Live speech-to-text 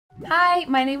Hi,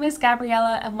 my name is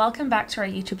Gabriella and welcome back to our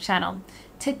YouTube channel.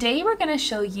 Today we're going to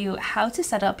show you how to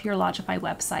set up your Lodgify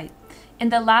website. In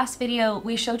the last video,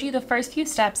 we showed you the first few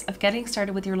steps of getting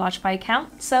started with your Lodgify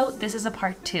account, so this is a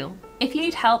part 2. If you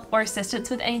need help or assistance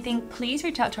with anything, please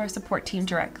reach out to our support team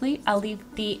directly. I'll leave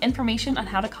the information on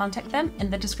how to contact them in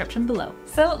the description below.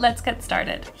 So let's get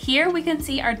started. Here we can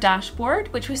see our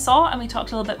dashboard, which we saw and we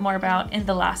talked a little bit more about in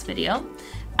the last video.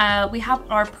 We have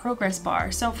our progress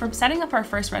bar. So from setting up our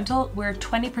first rental, we're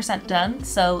 20% done.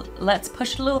 So let's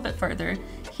push it a little bit further.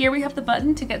 Here we have the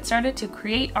button to get started to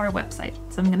create our website.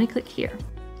 So I'm going to click here.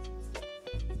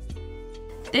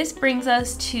 This brings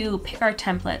us to pick our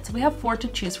templates. We have 4 to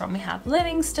choose from. We have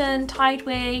Livingston,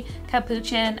 Tideway,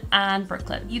 Capuchin, and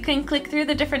Brooklyn. You can click through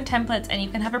the different templates and you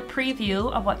can have a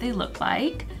preview of what they look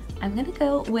like. I'm going to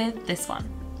go with this one.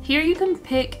 Here you can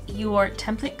pick your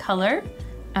template color.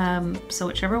 So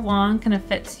whichever one kind of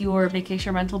fits your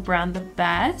vacation rental brand the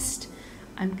best.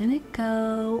 I'm gonna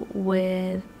go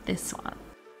with this one.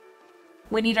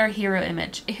 We need our hero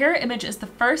image. A hero image is the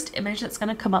first image that's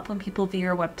gonna come up when people view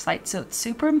your website. So it's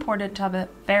super important to have a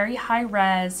very high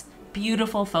res,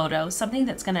 beautiful photo, something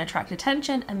that's gonna attract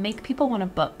attention and make people wanna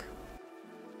book.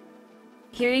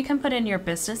 Here you can put in your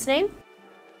business name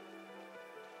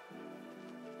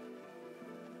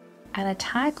and a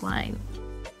tagline.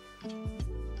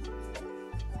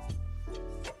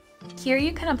 Here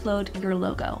you can upload your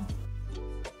logo.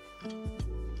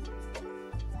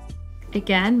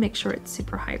 Again, make sure it's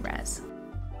super high res.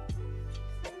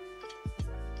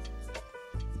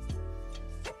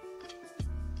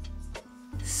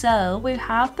 So we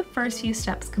have the first few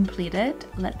steps completed.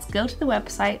 Let's go to the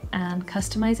website and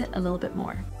customize it a little bit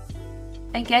more.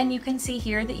 Again, you can see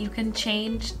here that you can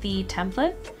change the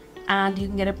template and you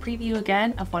can get a preview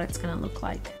again of what it's going to look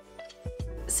like.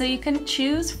 So you can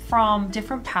choose from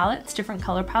different palettes, different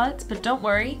color palettes, but don't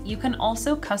worry, you can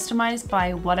also customize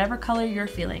by whatever color you're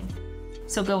feeling.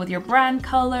 So go with your brand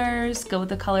colors, go with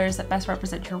the colors that best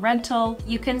represent your rental.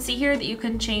 You can see here that you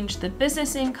can change the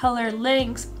business name color,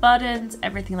 links, buttons,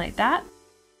 everything like that.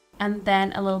 And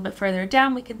then a little bit further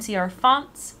down, we can see our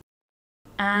fonts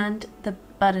and the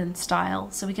button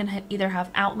style. So we can either have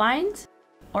outlined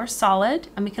or solid,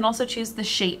 and we can also choose the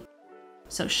shape.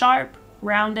 So sharp,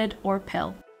 rounded, or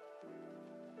pill.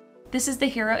 This is the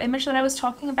hero image that I was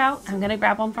talking about. I'm gonna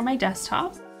grab one from my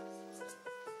desktop.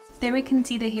 There we can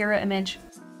see the hero image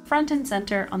front and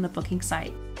center on the booking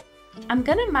site. I'm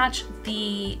gonna match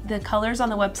the colors on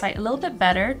the website a little bit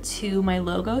better to my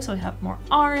logo, so we have more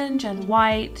orange and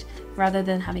white rather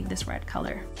than having this red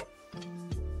color.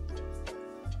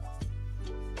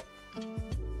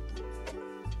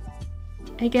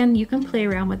 Again, you can play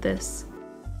around with this.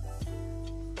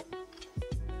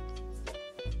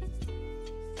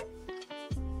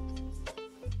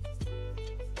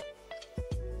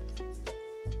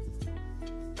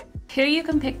 Here you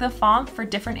can pick the font for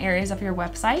different areas of your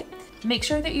website. Make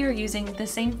sure that you're using the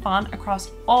same font across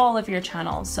all of your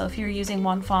channels. So if you're using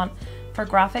one font for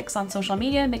graphics on social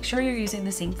media, make sure you're using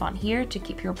the same font here to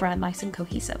keep your brand nice and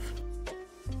cohesive.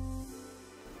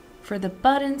 For the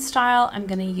button style, I'm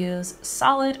gonna use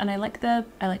solid, and I like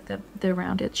the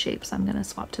rounded shape, so I'm gonna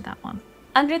swap to that one.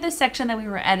 Under this section that we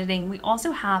were editing, we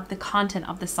also have the content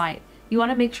of the site. You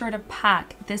want to make sure to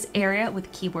pack this area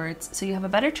with keywords so you have a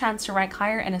better chance to rank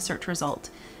higher in a search result.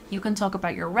 You can talk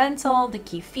about your rental, the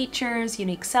key features,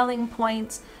 unique selling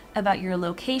points, about your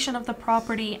location of the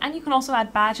property, and you can also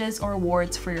add badges or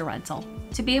awards for your rental.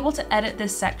 To be able to edit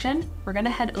this section, we're going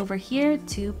to head over here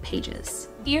to Pages.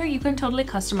 Here you can totally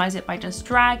customize it by just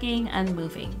dragging and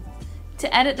moving.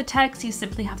 To edit the text, you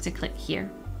simply have to click here.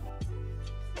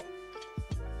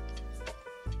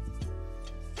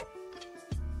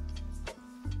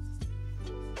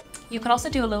 You can also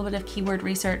do a little bit of keyword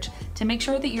research to make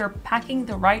sure that you're packing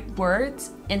the right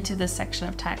words into this section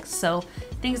of text. So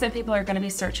things that people are going to be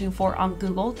searching for on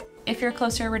Google. If you're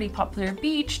close to a really popular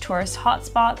beach, tourist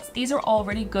hotspots, these are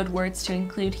already good words to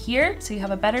include here, so you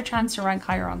have a better chance to rank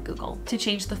higher on Google. To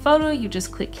change the photo, you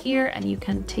just click here and you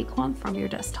can take one from your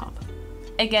desktop.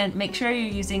 Again, make sure you're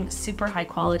using super high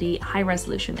quality, high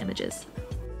resolution images.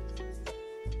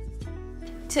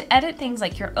 To edit things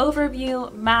like your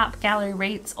overview, map, gallery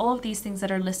rates, all of these things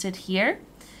that are listed here,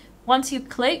 once you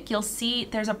click, you'll see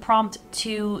there's a prompt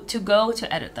to go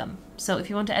to edit them. So if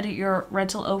you want to edit your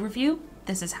rental overview,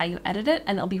 this is how you edit it,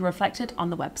 and it'll be reflected on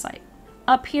the website.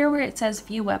 Up here where it says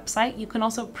view website, you can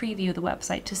also preview the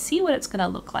website to see what it's going to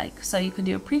look like. So you can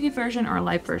do a preview version or a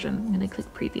live version. I'm going to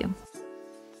click preview.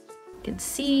 You can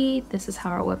see this is how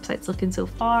our website's looking so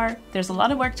far. There's a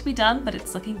lot of work to be done, but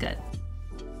it's looking good.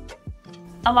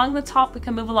 Along the top, we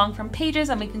can move along from pages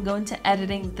and we can go into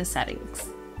editing the settings.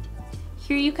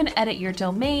 Here you can edit your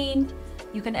domain,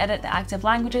 you can edit the active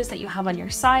languages that you have on your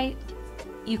site,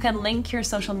 you can link your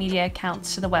social media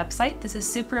accounts to the website. This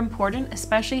is super important,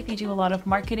 especially if you do a lot of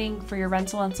marketing for your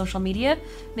rental on social media.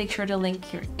 Make sure to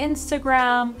link your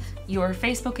Instagram, your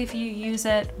Facebook if you use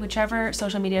it, whichever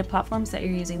social media platforms that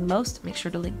you're using the most, make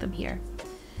sure to link them here.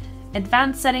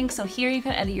 Advanced settings, so here you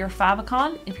can edit your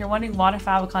favicon. If you're wondering what a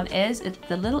favicon is, it's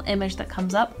the little image that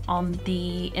comes up on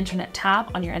the internet tab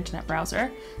on your internet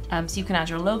browser. So you can add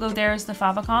your logo there as the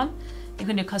favicon. You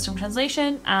can do custom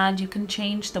translation and you can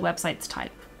change the website's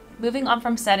type. Moving on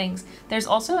from settings, there's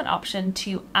also an option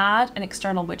to add an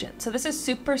external widget. So this is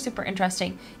super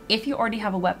interesting if you already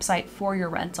have a website for your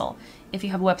rental. If you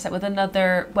have a website with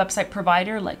another website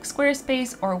provider like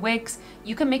Squarespace or Wix,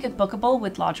 you can make it bookable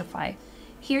with Lodgify.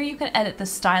 Here you can edit the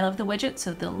style of the widget,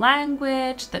 so the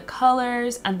language, the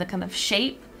colors, and the kind of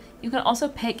shape. You can also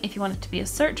pick if you want it to be a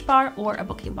search bar or a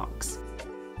booking box.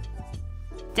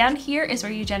 Down here is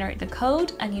where you generate the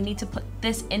code, and you need to put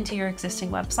this into your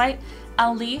existing website.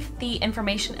 I'll leave the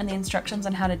information and the instructions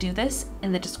on how to do this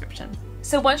in the description.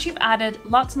 So once you've added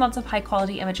lots and lots of high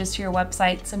quality images to your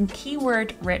website, some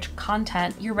keyword rich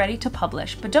content, you're ready to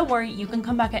publish. But don't worry, you can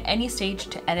come back at any stage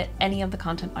to edit any of the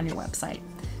content on your website.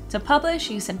 To publish,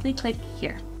 you simply click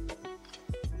here.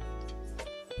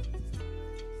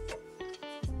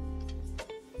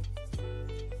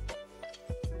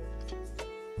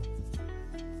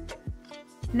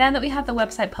 Now that we have the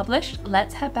website published,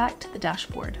 let's head back to the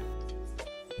dashboard.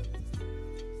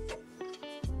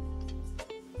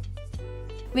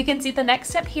 We can see the next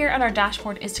step here on our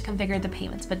dashboard is to configure the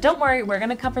payments, but don't worry, we're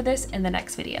going to cover this in the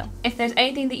next video. If there's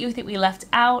anything that you think we left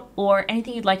out or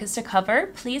anything you'd like us to cover,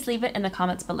 please leave it in the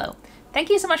comments below. Thank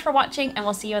you so much for watching, and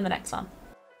we'll see you in the next one.